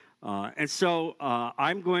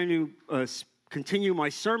I'm going to continue my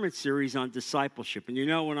sermon series on discipleship. And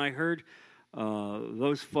when I heard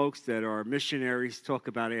those folks that are missionaries talk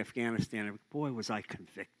about Afghanistan, boy, was I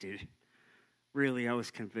convicted. Really, I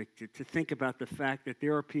was convicted to think about the fact that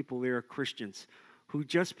there are people there, Christians, who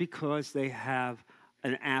just because they have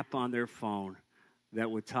an app on their phone that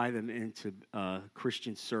would tie them into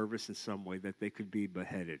Christian service in some way, that they could be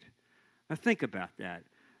beheaded. Now think about that.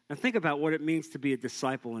 Now think about what it means to be a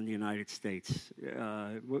disciple in the United States,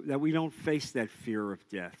 that we don't face that fear of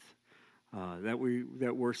death, that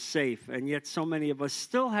we're safe, and yet so many of us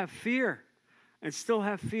still have fear. And so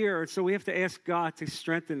we have to ask God to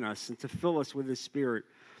strengthen us and to fill us with His Spirit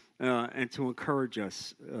and to encourage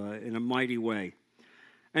us in a mighty way.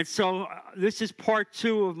 And so this is part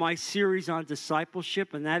 2 of my series on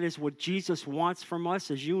discipleship, and that is what Jesus wants from us.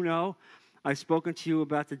 As you know, I've spoken to you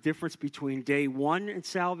about the difference between day 1 in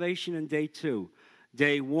salvation and day 2.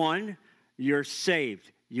 Day 1, you're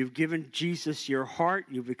saved. You've given Jesus your heart.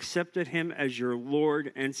 You've accepted Him as your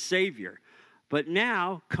Lord and Savior. But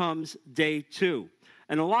now comes day 2.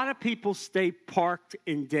 And a lot of people stay parked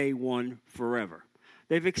in day 1 forever.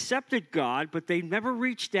 They've accepted God, but they never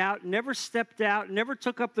reached out, never stepped out, never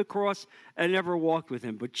took up the cross, and never walked with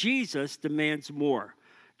Him. But Jesus demands more.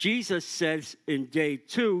 Jesus says in day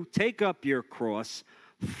 2, take up your cross,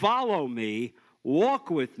 follow me, walk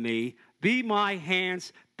with me, be my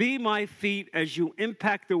hands, be my feet as you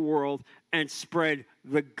impact the world and spread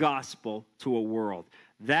the gospel to a world.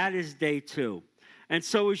 That is day 2. And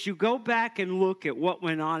so as you go back and look at what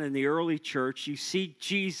went on in the early church, you see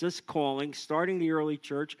Jesus starting the early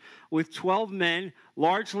church with 12 men,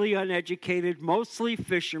 largely uneducated, mostly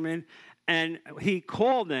fishermen, and He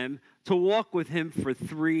called them to walk with Him for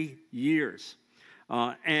 3 years.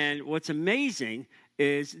 And what's amazing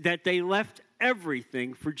is that they left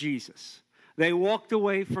everything for Jesus. They walked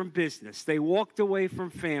away from business. They walked away from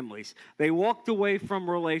families. They walked away from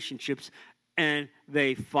relationships. And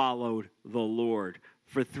they followed the Lord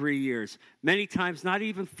for 3 years, many times not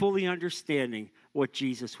even fully understanding what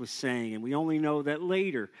Jesus was saying. And we only know that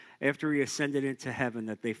later, after He ascended into heaven,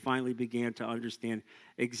 that they finally began to understand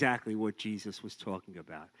exactly what Jesus was talking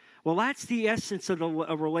about. Well, that's the essence of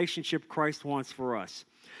a relationship Christ wants for us.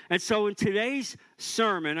 And so in today's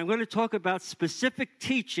sermon, I'm going to talk about specific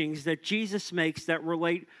teachings that Jesus makes that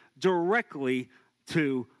relate directly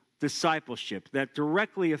to discipleship, that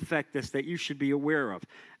directly affect us, that you should be aware of.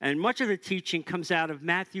 And much of the teaching comes out of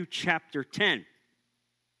Matthew chapter 10.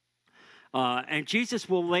 And Jesus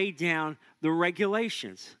will lay down the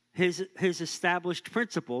regulations, his established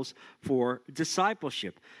principles for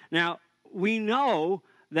discipleship. Now, we know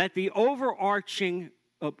that the overarching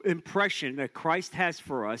impression that Christ has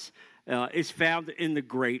for us is found in the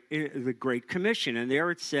Great Commission. And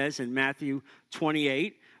there it says in Matthew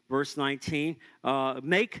 28, Verse 19,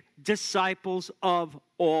 make disciples of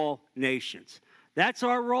all nations. That's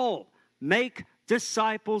our role. Make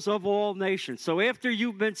disciples of all nations. So after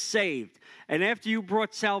you've been saved, and after you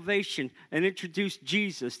brought salvation and introduced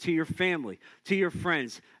Jesus to your family, to your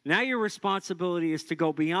friends, now your responsibility is to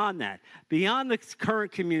go beyond that, beyond the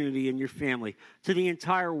current community and your family, to the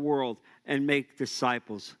entire world and make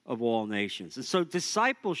disciples of all nations. And so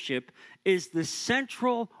discipleship is the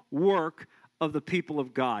central work of the people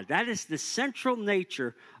of God. That is the central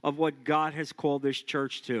nature of what God has called this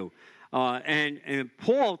church to. And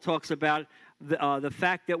Paul talks about the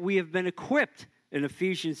fact that we have been equipped in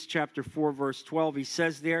Ephesians chapter 4, verse 12. He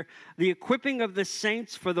says there, the equipping of the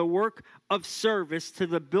saints for the work of service to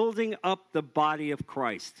the building up the body of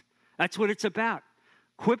Christ. That's what it's about.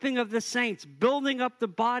 Equipping of the saints, building up the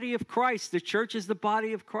body of Christ. The church is the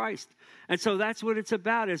body of Christ. And so that's what it's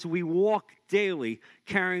about as we walk daily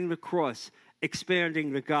carrying the cross,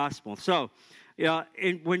 expanding the gospel. So,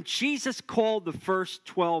 when Jesus called the first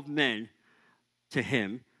 12 men to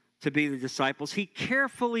Him to be the disciples, He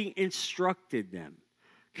carefully instructed them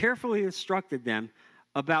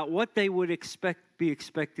about what they would be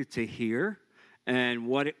expected to hear and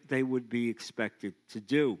what they would be expected to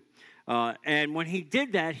do. And when He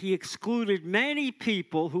did that, He excluded many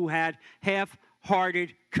people who had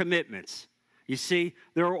half-hearted commitments. You see,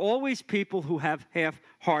 there are always people who have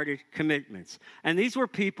half-hearted commitments. And these were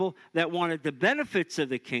people that wanted the benefits of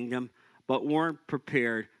the kingdom, but weren't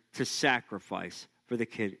prepared to sacrifice for the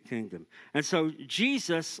kingdom. And so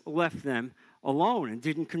Jesus left them alone and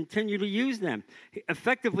didn't continue to use them.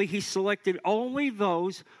 Effectively, He selected only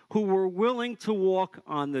those who were willing to walk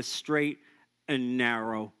on the straight and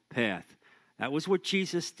narrow path. That was what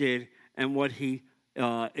Jesus did and what He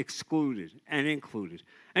excluded and included.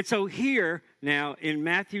 And so here, now, in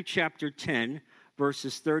Matthew chapter 10,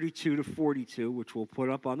 verses 32 to 42, which we'll put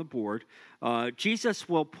up on the board, Jesus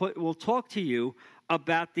will talk to you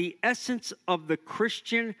about the essence of the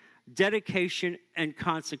Christian dedication and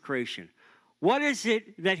consecration. What is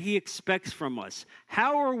it that he expects from us?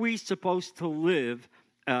 How are we supposed to live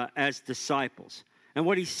as disciples? And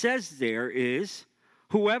what he says there is,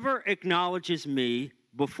 whoever acknowledges me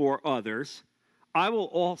before others, I will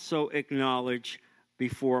also acknowledge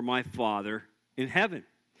before my Father in heaven.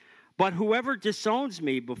 But whoever disowns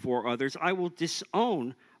me before others, I will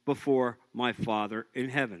disown before my Father in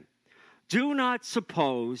heaven. Do not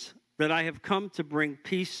suppose that I have come to bring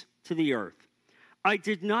peace to the earth. I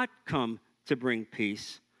did not come to bring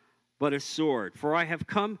peace, but a sword. For I have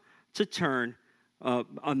come to turn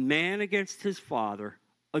a man against his father,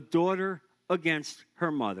 a daughter against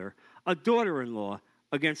her mother, a daughter-in-law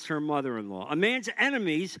against her mother-in-law. A man's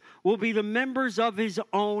enemies will be the members of his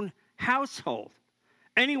own household.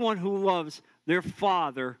 Anyone who loves their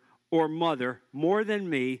father or mother more than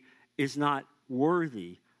me is not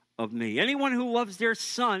worthy of me. Anyone who loves their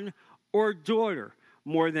son or daughter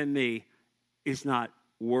more than me is not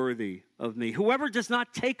worthy of me. Whoever does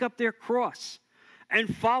not take up their cross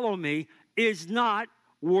and follow me is not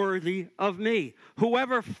worthy of me.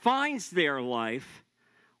 Whoever finds their life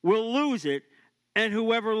will lose it, and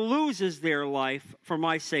whoever loses their life for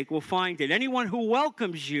my sake will find it. Anyone who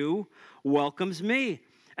welcomes you welcomes me,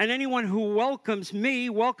 and anyone who welcomes me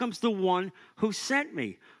welcomes the one who sent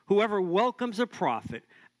me. Whoever welcomes a prophet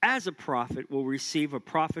as a prophet will receive a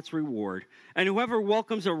prophet's reward, and whoever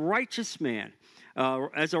welcomes a righteous man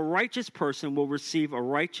as a righteous person will receive a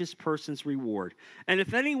righteous person's reward. And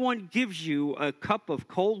if anyone gives you a cup of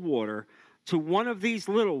cold water to one of these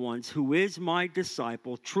little ones who is my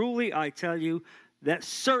disciple, truly I tell you that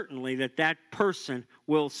certainly that person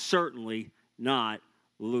will certainly not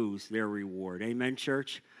lose their reward. Amen,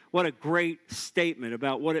 church? What a great statement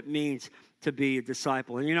about what it means to be a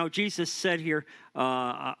disciple. And you know, Jesus said here,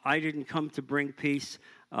 I didn't come to bring peace,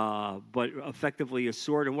 but effectively a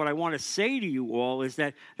sword. And what I want to say to you all is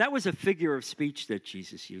that was a figure of speech that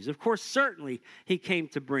Jesus used. Of course, certainly he came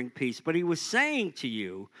to bring peace, but he was saying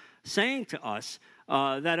to us,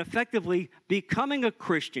 that effectively becoming a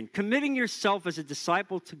Christian, committing yourself as a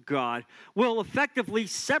disciple to God, will effectively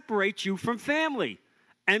separate you from family.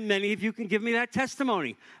 And many of you can give me that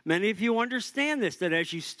testimony. Many of you understand this, that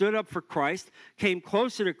as you stood up for Christ, came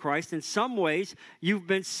closer to Christ, in some ways you've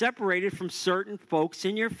been separated from certain folks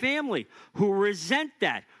in your family who resent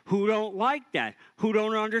that, who don't like that, who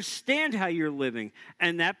don't understand how you're living.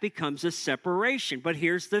 And that becomes a separation. But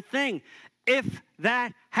here's the thing. If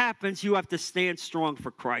that happens, you have to stand strong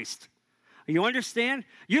for Christ. You understand?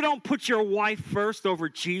 You don't put your wife first over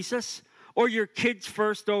Jesus, or your kids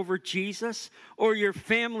first over Jesus, or your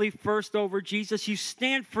family first over Jesus. You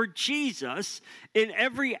stand for Jesus in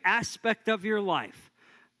every aspect of your life.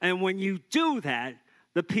 And when you do that,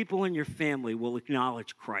 the people in your family will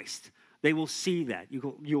acknowledge Christ. They will see that.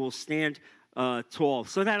 You will stand tall.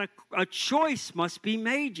 So that a choice must be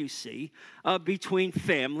made, you see, between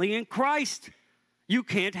family and Christ. You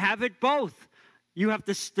can't have it both. You have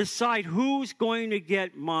to decide who's going to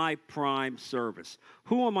get my prime service.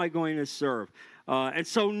 Who am I going to serve? And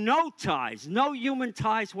so no ties, no human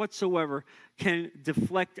ties whatsoever can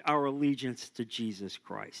deflect our allegiance to Jesus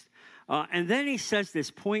Christ. And then he says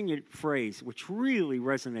this poignant phrase, which really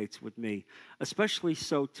resonates with me, especially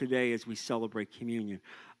so today as we celebrate communion.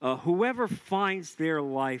 Whoever finds their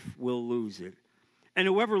life will lose it, and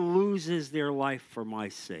whoever loses their life for my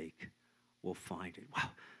sake will find it. Wow.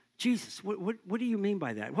 Jesus, what do you mean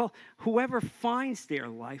by that? Well, whoever finds their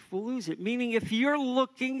life will lose it. Meaning if you're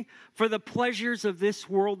looking for the pleasures of this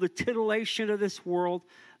world, the titillation of this world,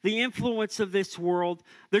 the influence of this world,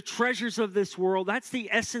 the treasures of this world, that's the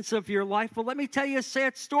essence of your life. Well, let me tell you a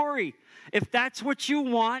sad story. If that's what you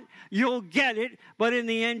want, you'll get it, but in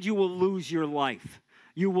the end you will lose your life.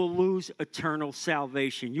 You will lose eternal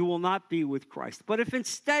salvation. You will not be with Christ. But if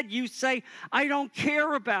instead you say, I don't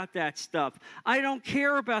care about that stuff. I don't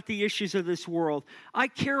care about the issues of this world. I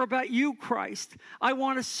care about you, Christ. I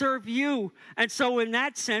want to serve you. And so in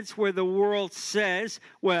that sense, where the world says,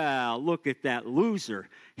 well, look at that loser.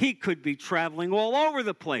 He could be traveling all over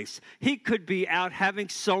the place. He could be out having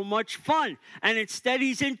so much fun. And instead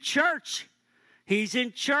he's in church. He's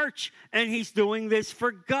in church and he's doing this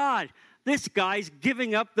for God. This guy's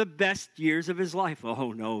giving up the best years of his life.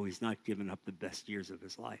 Oh, no, he's not giving up the best years of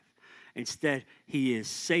his life. Instead, he is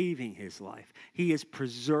saving his life. He is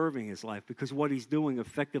preserving his life because what he's doing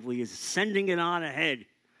effectively is sending it on ahead.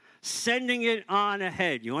 Sending it on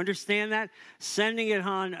ahead. You understand that? Sending it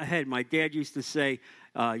on ahead. My dad used to say,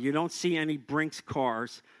 you don't see any Brinks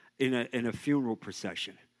cars in a funeral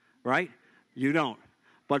procession, right? You don't.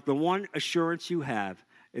 But the one assurance you have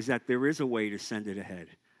is that there is a way to send it ahead.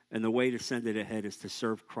 And the way to send it ahead is to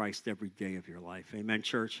serve Christ every day of your life. Amen,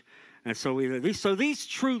 church? And so these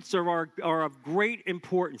truths are of great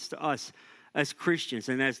importance to us as Christians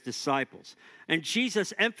and as disciples. And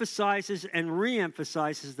Jesus emphasizes and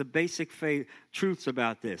reemphasizes the basic faith truths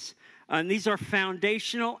about this. And these are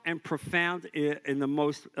foundational and profound in the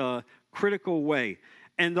most critical way.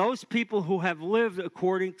 And those people who have lived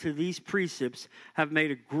according to these precepts have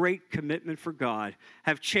made a great commitment for God,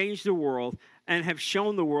 have changed the world, and have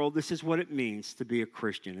shown the world this is what it means to be a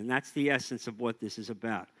Christian. And that's the essence of what this is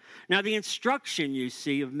about. Now, the instruction you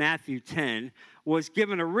see of Matthew 10 was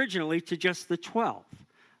given originally to just the 12.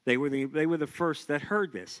 They were the first that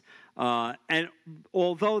heard this. And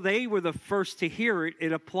although they were the first to hear it,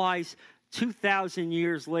 it applies 2,000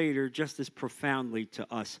 years later just as profoundly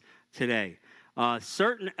to us today.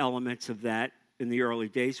 Certain elements of that in the early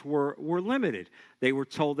days were limited. They were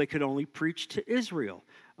told they could only preach to Israel.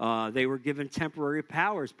 They were given temporary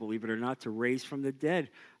powers, believe it or not, to raise from the dead,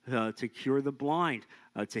 to cure the blind,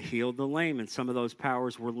 to heal the lame. And some of those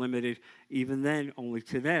powers were limited even then only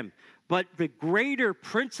to them. But the greater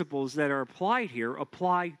principles that are applied here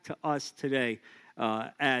apply to us today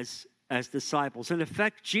as disciples. In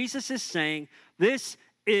effect, Jesus is saying, this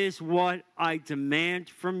is what I demand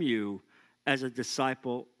from you as a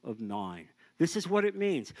disciple of mine. This is what it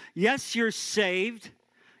means. Yes, you're saved.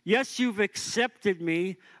 Yes, you've accepted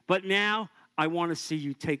me, but now I want to see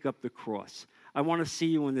you take up the cross. I want to see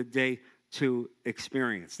you in the day to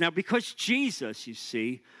experience. Now, because Jesus, you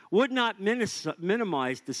see, would not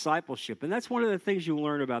minimize discipleship, and that's one of the things you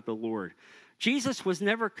learn about the Lord. Jesus was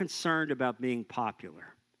never concerned about being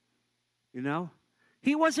popular. You know?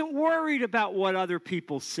 He wasn't worried about what other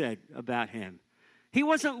people said about him. He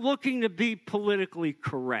wasn't looking to be politically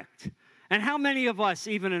correct. And how many of us,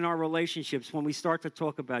 even in our relationships, when we start to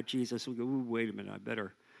talk about Jesus, we go, ooh, wait a minute, I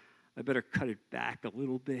better cut it back a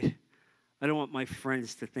little bit. I don't want my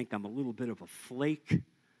friends to think I'm a little bit of a flake.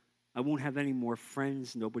 I won't have any more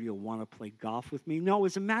friends. Nobody will want to play golf with me. No,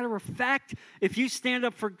 as a matter of fact, if you stand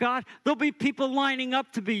up for God, there'll be people lining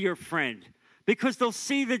up to be your friend because they'll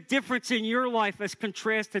see the difference in your life as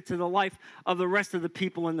contrasted to the life of the rest of the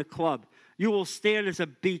people in the club. You will stand as a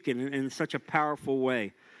beacon in such a powerful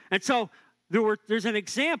way. And so there's an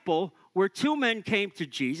example where two men came to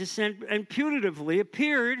Jesus and putatively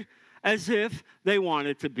appeared as if they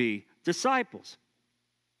wanted to be disciples.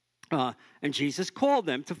 And Jesus called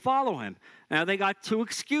them to follow him. Now, they got two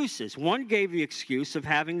excuses. One gave the excuse of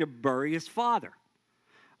having to bury his father,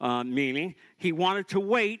 meaning he wanted to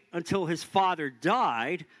wait until his father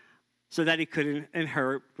died so that he could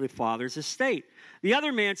inherit the father's estate. The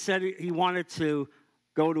other man said he wanted to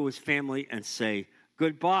go to his family and say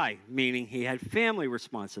goodbye, meaning he had family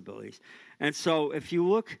responsibilities. And so if you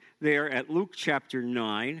look there at Luke chapter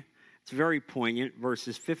 9, it's very poignant,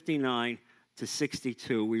 verses 59 to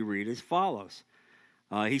 62, we read as follows.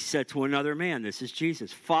 He said to another man, this is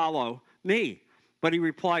Jesus, follow me. But he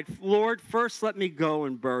replied, Lord, first let me go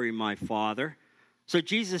and bury my father. So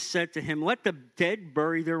Jesus said to him, let the dead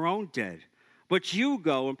bury their own dead, but you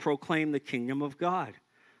go and proclaim the kingdom of God.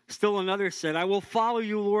 Still another said, I will follow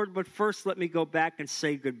you, Lord, but first let me go back and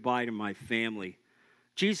say goodbye to my family.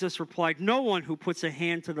 Jesus replied, no one who puts a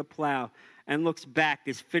hand to the plow and looks back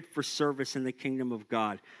is fit for service in the kingdom of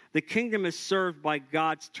God. The kingdom is served by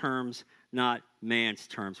God's terms, not man's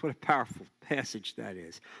terms. What a powerful passage that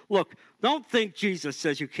is. Look, don't think Jesus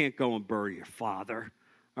says you can't go and bury your father.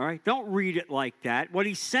 All right, don't read it like that. What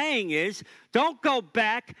he's saying is, don't go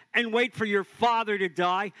back and wait for your father to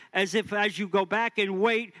die as if as you go back and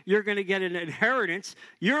wait, you're going to get an inheritance.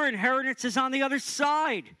 Your inheritance is on the other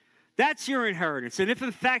side. That's your inheritance. And if,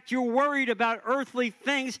 in fact, you're worried about earthly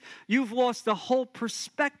things, you've lost the whole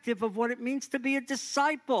perspective of what it means to be a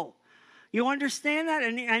disciple. You understand that?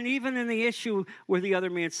 And even in the issue where the other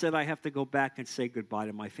man said, I have to go back and say goodbye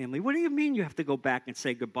to my family. What do you mean you have to go back and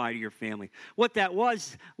say goodbye to your family? What that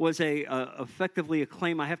was effectively a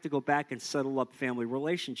claim, I have to go back and settle up family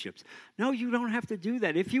relationships. No, you don't have to do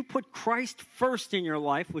that. If you put Christ first in your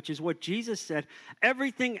life, which is what Jesus said,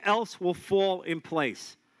 everything else will fall in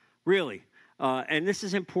place. Really. And this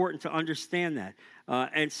is important to understand that.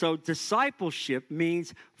 And so discipleship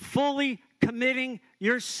means fully committing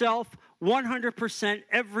yourself 100%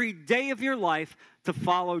 every day of your life to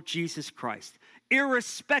follow Jesus Christ,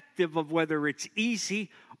 irrespective of whether it's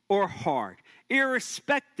easy or hard,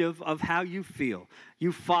 irrespective of how you feel.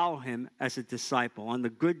 You follow him as a disciple on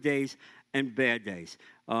the good days and bad days.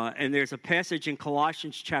 And there's a passage in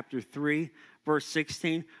Colossians chapter 3, verse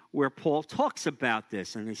 16, where Paul talks about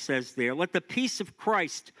this. And he says there, let the peace of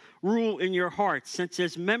Christ rule in your hearts, since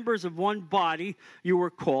as members of one body you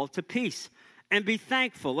were called to peace. And be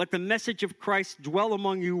thankful. Let the message of Christ dwell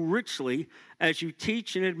among you richly as you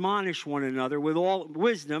teach and admonish one another with all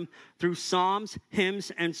wisdom through psalms,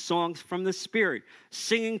 hymns, and songs from the Spirit,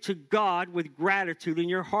 singing to God with gratitude in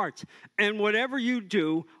your hearts. And whatever you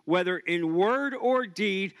do, whether in word or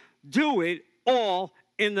deed, do it all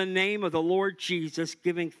in the name of the Lord Jesus,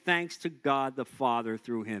 giving thanks to God the Father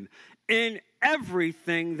through him. In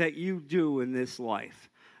everything that you do in this life,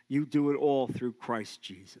 you do it all through Christ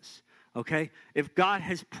Jesus. Okay? If God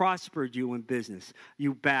has prospered you in business,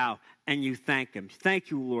 you bow and you thank him.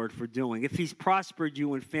 Thank you, Lord, for doing. If he's prospered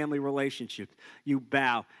you in family relationships, you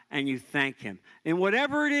bow and you thank him. And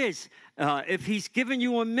whatever it is, if he's given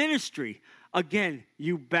you a ministry, again,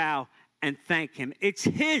 you bow and thank him. It's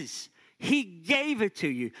his. He gave it to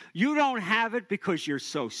you. You don't have it because you're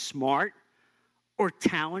so smart or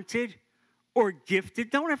talented or gifted.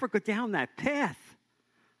 Don't ever go down that path.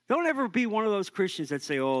 Don't ever be one of those Christians that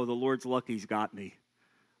say, oh, the Lord's lucky he's got me.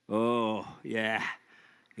 Oh, yeah,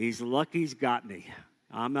 he's lucky he's got me.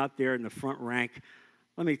 I'm out there in the front rank.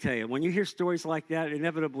 Let me tell you, when you hear stories like that,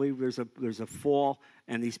 inevitably there's a fall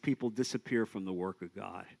and these people disappear from the work of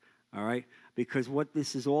God, all right? Because what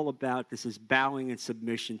this is all about, this is bowing in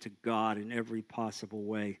submission to God in every possible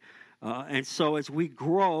way. And so as we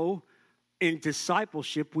grow in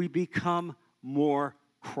discipleship, we become more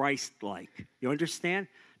Christ-like. You understand?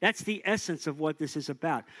 That's the essence of what this is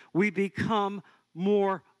about. We become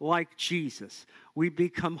more like Jesus. We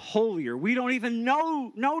become holier. We don't even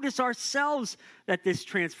notice ourselves that this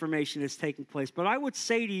transformation is taking place. But I would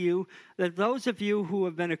say to you that those of you who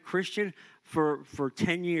have been a Christian for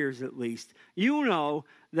 10 years at least, you know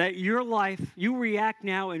that your life, you react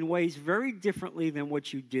now in ways very differently than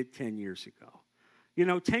what you did 10 years ago. You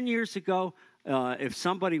know, 10 years ago, if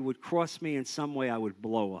somebody would cross me in some way, I would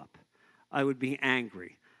blow up. I would be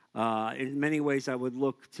angry. In many ways, I would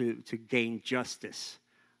look to gain justice,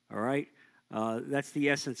 all right? That's the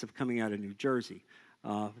essence of coming out of New Jersey.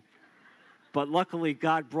 But luckily,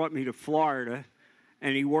 God brought me to Florida,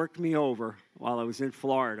 and he worked me over while I was in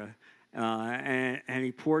Florida, and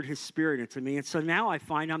he poured his Spirit into me. And so now I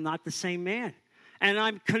find I'm not the same man. And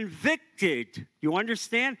I'm convicted. You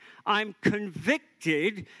understand? I'm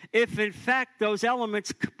convicted if, in fact, those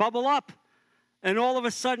elements bubble up. And all of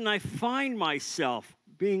a sudden, I find myself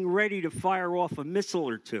being ready to fire off a missile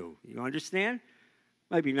or two. You understand?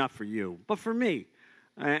 Maybe not for you, but for me.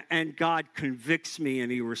 And God convicts me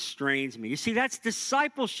and he restrains me. You see, that's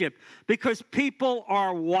discipleship because people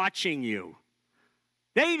are watching you.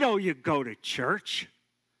 They know you go to church.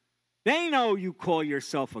 They know you call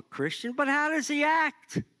yourself a Christian, but how does he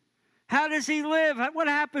act? How does he live? What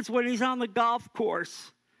happens when he's on the golf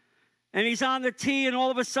course and he's on the tee and all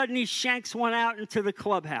of a sudden he shanks one out into the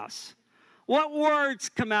clubhouse? What words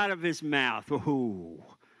come out of his mouth? Ooh,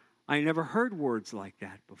 I never heard words like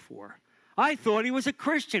that before. I thought he was a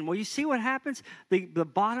Christian. Well, you see what happens? The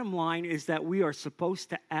bottom line is that we are supposed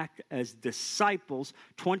to act as disciples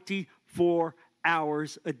 24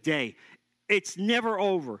 hours a day. It's never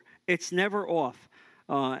over. It's never off.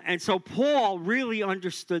 And so Paul really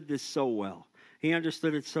understood this so well. He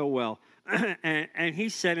understood it so well. And he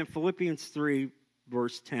said in Philippians 3,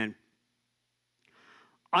 verse 10,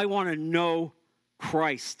 I want to know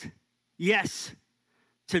Christ. Yes,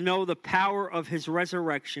 to know the power of his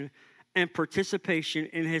resurrection and participation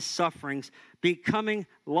in his sufferings, becoming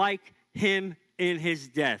like him in his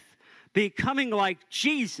death, becoming like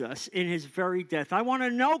Jesus in his very death. I want to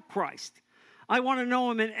know Christ. I want to know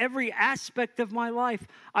him in every aspect of my life.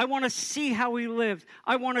 I want to see how he lived.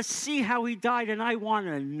 I want to see how he died, and I want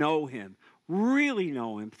to know him, really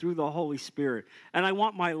know him through the Holy Spirit. And I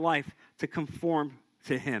want my life to conform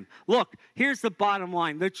to him. Look, here's the bottom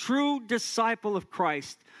line. The true disciple of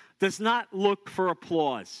Christ does not look for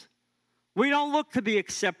applause. We don't look to be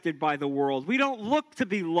accepted by the world. We don't look to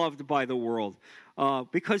be loved by the world.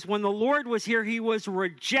 Because when the Lord was here, he was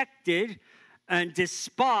rejected and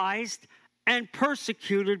despised and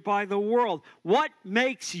persecuted by the world. What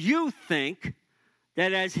makes you think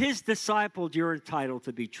that as his disciple, you're entitled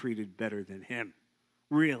to be treated better than him?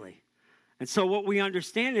 Really? And so what we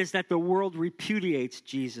understand is that the world repudiates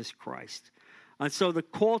Jesus Christ. And so the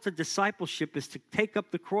call to discipleship is to take up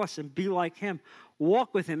the cross and be like him,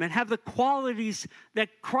 walk with him, and have the qualities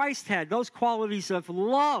that Christ had, those qualities of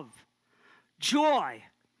love, joy,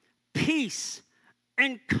 peace,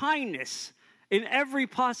 and kindness in every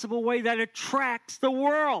possible way that attracts the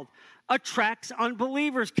world. attracts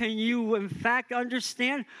unbelievers. Can you, in fact,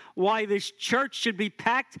 understand why this church should be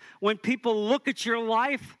packed when people look at your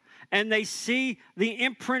life and they see the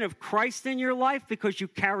imprint of Christ in your life because you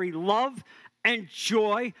carry love and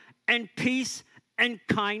joy and peace and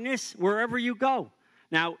kindness wherever you go?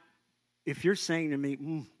 Now, if you're saying to me,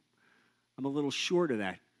 I'm a little short of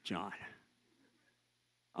that, John.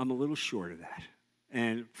 I'm a little short of that.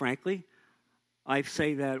 And frankly, I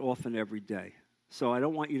say that often every day. So I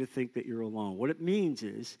don't want you to think that you're alone. What it means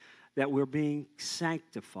is that we're being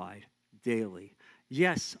sanctified daily.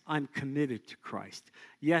 Yes, I'm committed to Christ.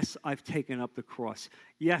 Yes, I've taken up the cross.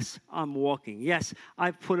 Yes, I'm walking. Yes,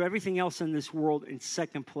 I've put everything else in this world in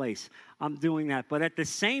second place. I'm doing that. But at the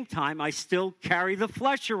same time, I still carry the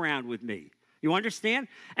flesh around with me. You understand?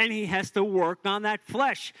 And he has to work on that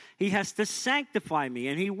flesh. He has to sanctify me,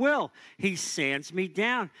 and he will. He sands me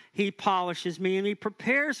down. He polishes me, and he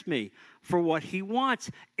prepares me for what he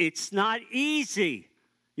wants. It's not easy.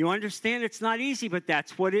 You understand? It's not easy, but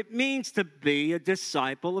that's what it means to be a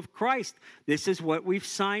disciple of Christ. This is what we've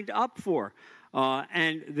signed up for.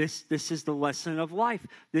 And this is the lesson of life.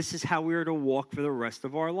 This is how we are to walk for the rest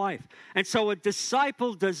of our life. And so a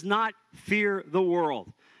disciple does not fear the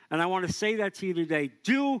world. And I want to say that to you today.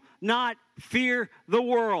 Do not fear the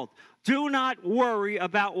world. Do not worry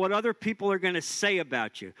about what other people are going to say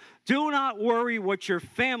about you. Do not worry what your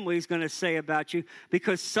family is going to say about you,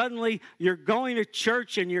 because suddenly you're going to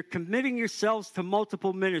church and you're committing yourselves to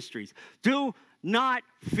multiple ministries. Do not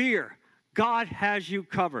fear. God has you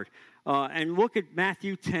covered. And look at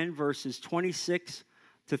Matthew 10, verses 26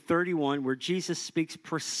 to 31, where Jesus speaks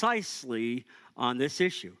precisely on this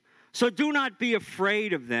issue. So do not be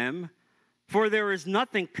afraid of them, for there is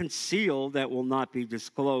nothing concealed that will not be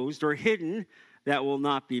disclosed, or hidden that will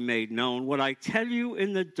not be made known. What I tell you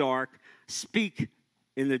in the dark, speak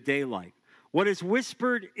in the daylight. What is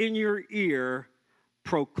whispered in your ear,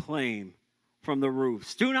 proclaim from the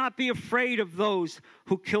roofs. Do not be afraid of those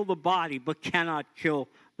who kill the body, but cannot kill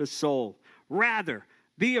the soul. Rather,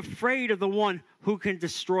 be afraid of the one who can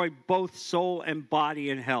destroy both soul and body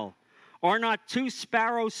in hell. Are not 2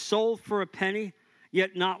 sparrows sold for a penny?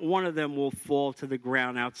 Yet not one of them will fall to the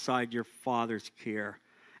ground outside your Father's care.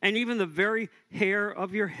 And even the very hair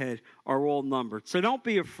of your head are all numbered. So don't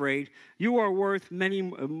be afraid. You are worth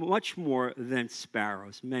much more than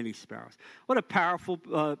sparrows, many sparrows. What a powerful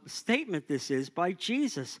statement this is by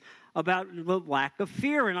Jesus about the lack of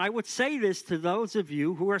fear. And I would say this to those of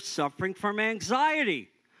you who are suffering from anxiety.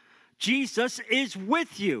 Jesus is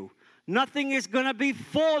with you. Nothing is going to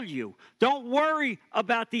befall you. Don't worry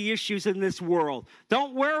about the issues in this world.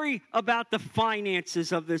 Don't worry about the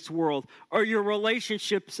finances of this world or your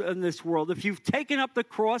relationships in this world. If you've taken up the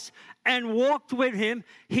cross and walked with him,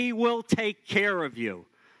 he will take care of you,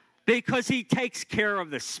 because he takes care of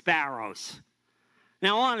the sparrows.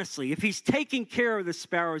 Now, honestly, if he's taking care of the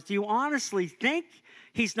sparrows, do you honestly think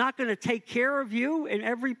he's not going to take care of you in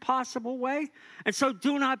every possible way? And so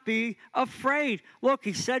do not be afraid. Look,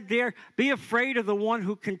 he said there, be afraid of the one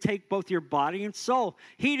who can take both your body and soul.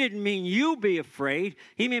 He didn't mean you be afraid.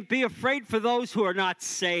 He meant be afraid for those who are not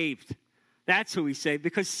saved. That's who he saved,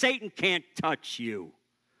 because Satan can't touch you.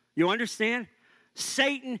 You understand?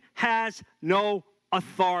 Satan has no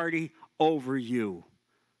authority over you.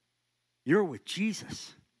 You're with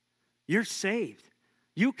Jesus. You're saved.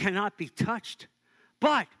 You cannot be touched.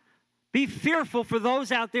 But be fearful for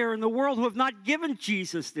those out there in the world who have not given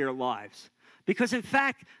Jesus their lives. Because, in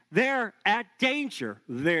fact, they're at danger.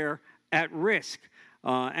 They're at risk.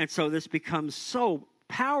 And so this becomes so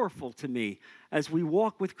powerful to me as we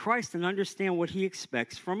walk with Christ and understand what he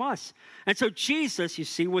expects from us. And so Jesus, you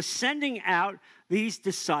see, was sending out these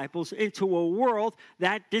disciples into a world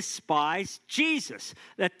that despised Jesus,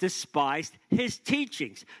 that despised his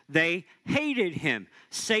teachings. They hated him.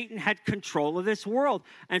 Satan had control of this world.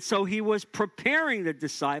 And so he was preparing the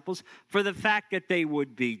disciples for the fact that they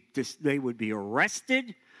would be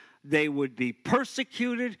arrested, they would be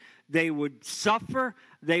persecuted, they would suffer,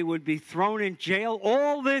 they would be thrown in jail.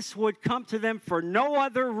 All this would come to them for no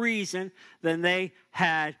other reason than they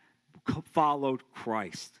had followed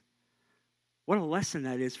Christ. What a lesson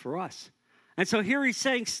that is for us. And so here he's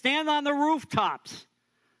saying, stand on the rooftops.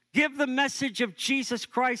 Give the message of Jesus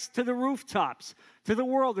Christ to the rooftops, to the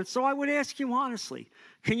world. And so I would ask you honestly,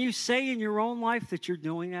 can you say in your own life that you're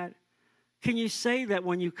doing that? Can you say that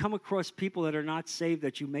when you come across people that are not saved,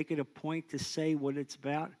 that you make it a point to say what it's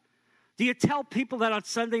about? Do you tell people that on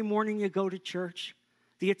Sunday morning you go to church?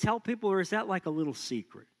 Do you tell people, or is that like a little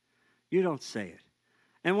secret? You don't say it.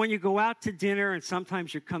 And when you go out to dinner and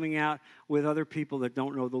sometimes you're coming out with other people that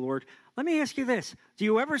don't know the Lord, let me ask you this. Do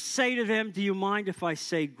you ever say to them, do you mind if I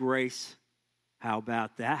say grace? How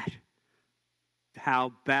about that?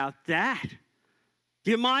 How about that?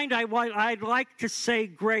 Do you mind? I'd like to say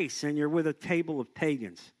grace, and you're with a table of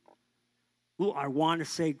pagans. Ooh, I want to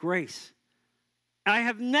say grace. I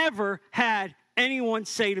have never had anyone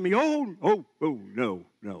say to me, oh, no.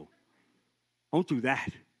 Don't do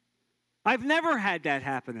that. I've never had that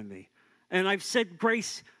happen to me. And I've said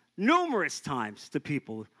grace numerous times to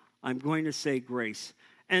people. I'm going to say grace.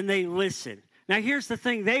 And they listen. Now, here's the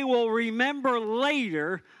thing. They will remember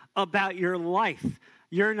later about your life.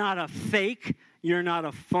 You're not a fake. You're not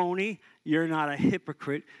a phony. You're not a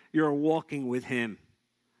hypocrite. You're walking with him.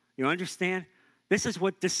 You understand? This is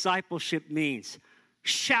what discipleship means.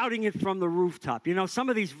 Shouting it from the rooftop. You know, some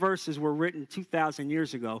of these verses were written 2,000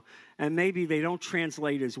 years ago, and maybe they don't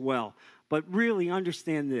translate as well. But really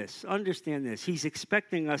understand this. Understand this. He's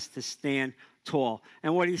expecting us to stand tall.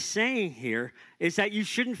 And what he's saying here is that you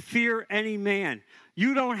shouldn't fear any man.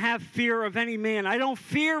 You don't have fear of any man. I don't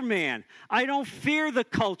fear man. I don't fear the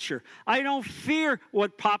culture. I don't fear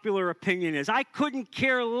what popular opinion is. I couldn't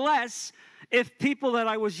care less if people that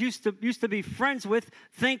I was used to be friends with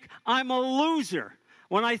think I'm a loser.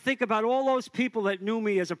 When I think about all those people that knew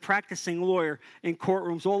me as a practicing lawyer in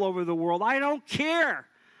courtrooms all over the world, I don't care.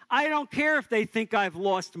 I don't care if they think I've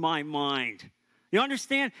lost my mind. You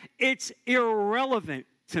understand? It's irrelevant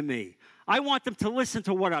to me. I want them to listen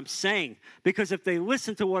to what I'm saying, because if they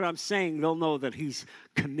listen to what I'm saying, they'll know that he's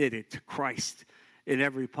committed to Christ in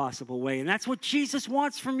every possible way. And that's what Jesus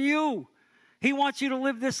wants from you. He wants you to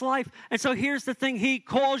live this life. And so here's the thing. He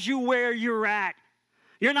calls you where you're at.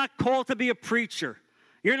 You're not called to be a preacher.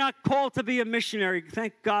 You're not called to be a missionary.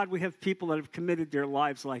 Thank God we have people that have committed their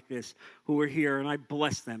lives like this who are here, and I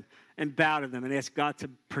bless them and bow to them and ask God to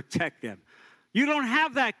protect them. You don't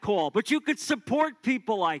have that call, but you could support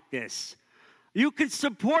people like this. You can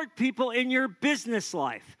support people in your business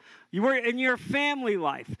life, in your family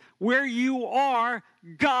life. Where you are,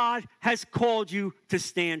 God has called you to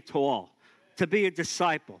stand tall, to be a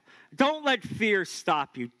disciple. Don't let fear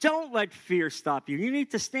stop you. Don't let fear stop you. You need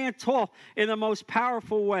to stand tall in the most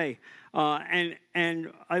powerful way. And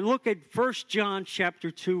I look at 1 John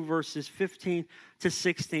chapter 2, verses 15 to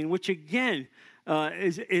 16, which again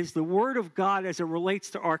is the word of God as it relates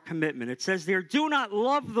to our commitment. It says there, do not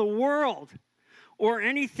love the world or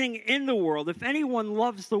anything in the world. If anyone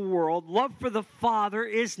loves the world, love for the Father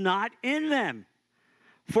is not in them.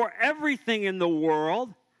 For everything in the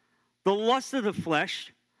world, the lust of the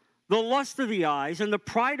flesh, the lust of the eyes, and the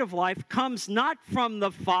pride of life comes not from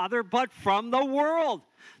the Father, but from the world.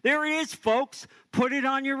 There it is, folks. Put it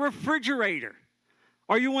on your refrigerator.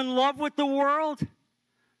 Are you in love with the world?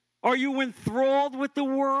 Are you enthralled with the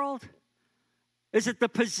world? Is it the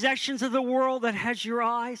possessions of the world that has your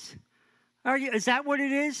eyes? Is that what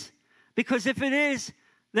it is? Because if it is,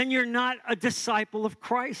 then you're not a disciple of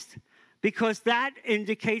Christ, because that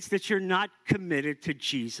indicates that you're not committed to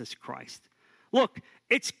Jesus Christ. Look,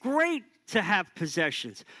 it's great to have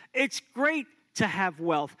possessions. It's great to have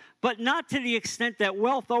wealth, but not to the extent that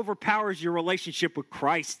wealth overpowers your relationship with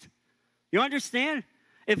Christ. You understand?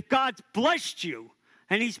 If God's blessed you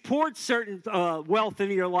and he's poured certain wealth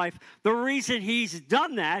into your life, the reason he's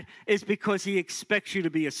done that is because he expects you to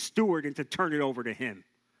be a steward and to turn it over to him.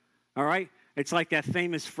 All right? It's like that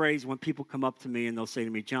famous phrase when people come up to me and they'll say to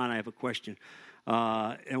me, John, I have a question.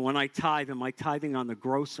 And when I tithe, am I tithing on the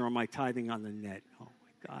gross or am I tithing on the net? Oh,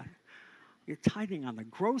 my God. You're tithing on the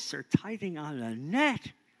gross or tithing on the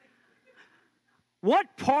net?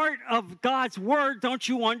 What part of God's word don't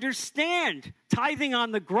you understand? Tithing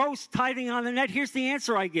on the gross, tithing on the net. Here's the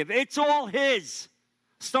answer I give. It's all his.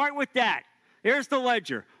 Start with that. Here's the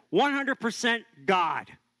ledger. 100% God.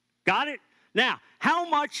 Got it? Now, how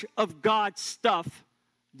much of God's stuff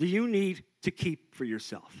do you need to keep for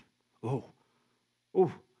yourself? Oh,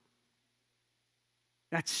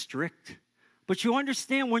 that's strict. But you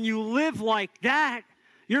understand, when you live like that,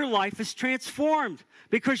 your life is transformed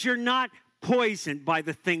because you're not poisoned by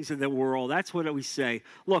the things of the world. That's what we say.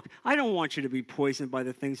 Look, I don't want you to be poisoned by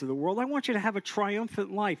the things of the world. I want you to have a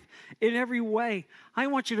triumphant life in every way. I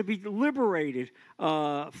want you to be liberated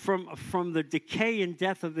from the decay and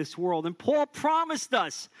death of this world. And Paul promised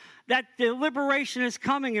us that the liberation is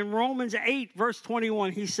coming. In Romans 8, verse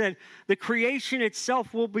 21, he said, the creation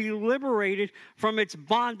itself will be liberated from its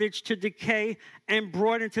bondage to decay and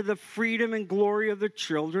brought into the freedom and glory of the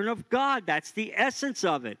children of God. That's the essence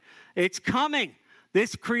of it. It's coming.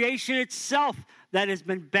 This creation itself that has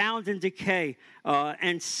been bound in decay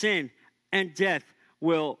and sin and death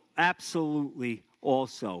will absolutely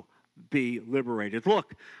also be liberated.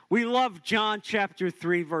 Look, we love John chapter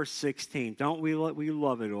 3, verse 16, don't we? We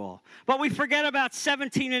love it all. But we forget about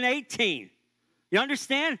 17 and 18. You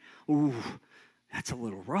understand? Ooh, that's a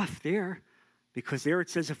little rough there. Because there it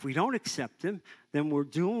says if we don't accept him, then we're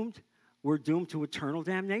doomed. We're doomed to eternal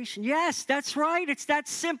damnation. Yes, that's right. It's that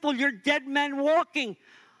simple. You're dead men walking.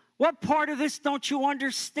 What part of this don't you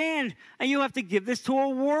understand? And you have to give this to a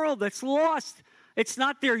world that's lost. It's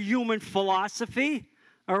not their human philosophy,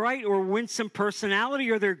 all right, or winsome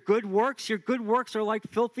personality or their good works. Your good works are like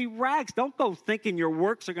filthy rags. Don't go thinking your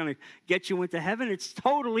works are going to get you into heaven. It's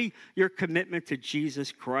totally your commitment to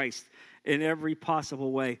Jesus Christ in every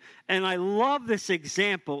possible way. And I love this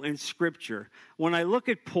example in Scripture when I look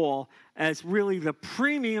at Paul as really the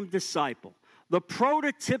premium disciple, the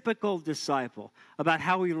prototypical disciple about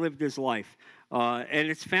how he lived his life. And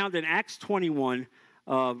it's found in Acts 21,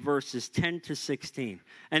 verses 10 to 16.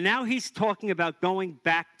 And now he's talking about going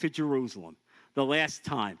back to Jerusalem the last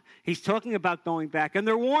time. He's talking about going back, and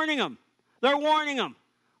they're warning him. They're warning him.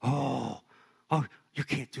 Oh, you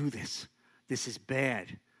can't do this. This is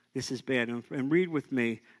bad. This is bad. And read with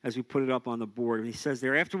me as we put it up on the board. He says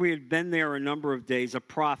there, after we had been there a number of days, a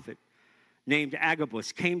prophet named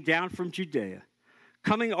Agabus came down from Judea.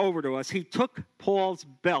 Coming over to us, he took Paul's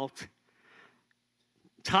belt,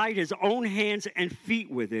 tied his own hands and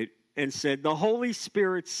feet with it, and said, the Holy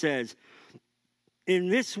Spirit says, in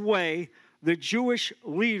this way, the Jewish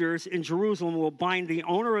leaders in Jerusalem will bind the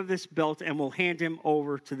owner of this belt and will hand him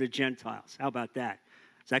over to the Gentiles. How about that?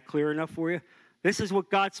 Is that clear enough for you? This is what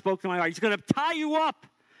God spoke to my heart. He's going to tie you up.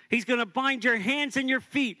 He's going to bind your hands and your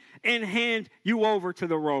feet and hand you over to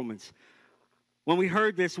the Romans. When we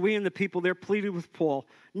heard this, we and the people there pleaded with Paul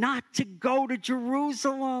not to go to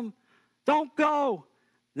Jerusalem. Don't go.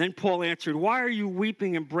 Then Paul answered, why are you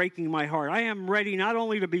weeping and breaking my heart? I am ready not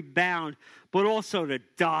only to be bound, but also to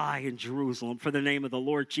die in Jerusalem for the name of the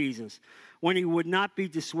Lord Jesus. When he would not be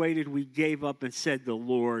dissuaded, we gave up and said, the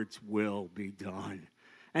Lord's will be done.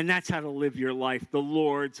 And that's how to live your life. The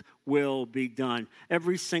Lord's will be done.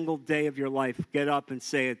 Every single day of your life, get up and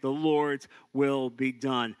say it. The Lord's will be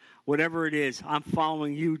done. Whatever it is, I'm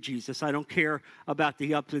following you, Jesus. I don't care about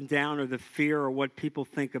the up and down or the fear or what people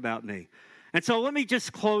think about me. And so let me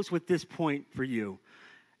just close with this point for you.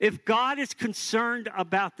 If God is concerned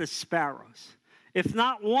about the sparrows, if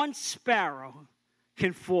not one sparrow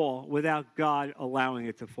can fall without God allowing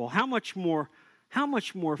it to fall, how much more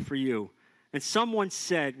for you? And someone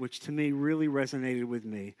said, which to me really resonated with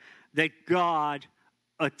me, that God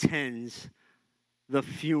attends the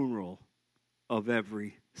funeral of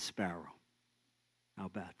every sparrow. How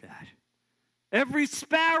about that? Every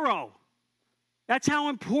sparrow. That's how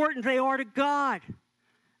important they are to God.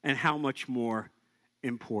 And how much more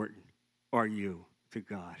important are you to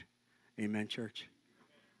God? Amen, church?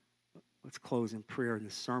 Let's close in prayer in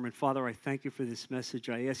this sermon. Father, I thank you for this message.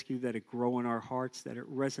 I ask you that it grow in our hearts, that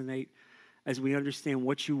it resonate as we understand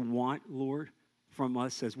what you want, Lord, from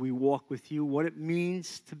us as we walk with you, what it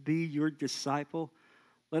means to be your disciple.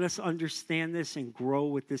 Let us understand this and grow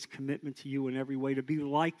with this commitment to you in every way, to be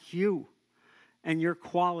like you and your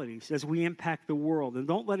qualities as we impact the world. And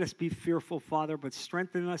don't let us be fearful, Father, but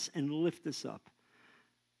strengthen us and lift us up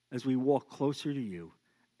as we walk closer to you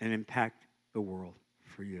and impact the world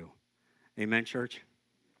for you. Amen, church?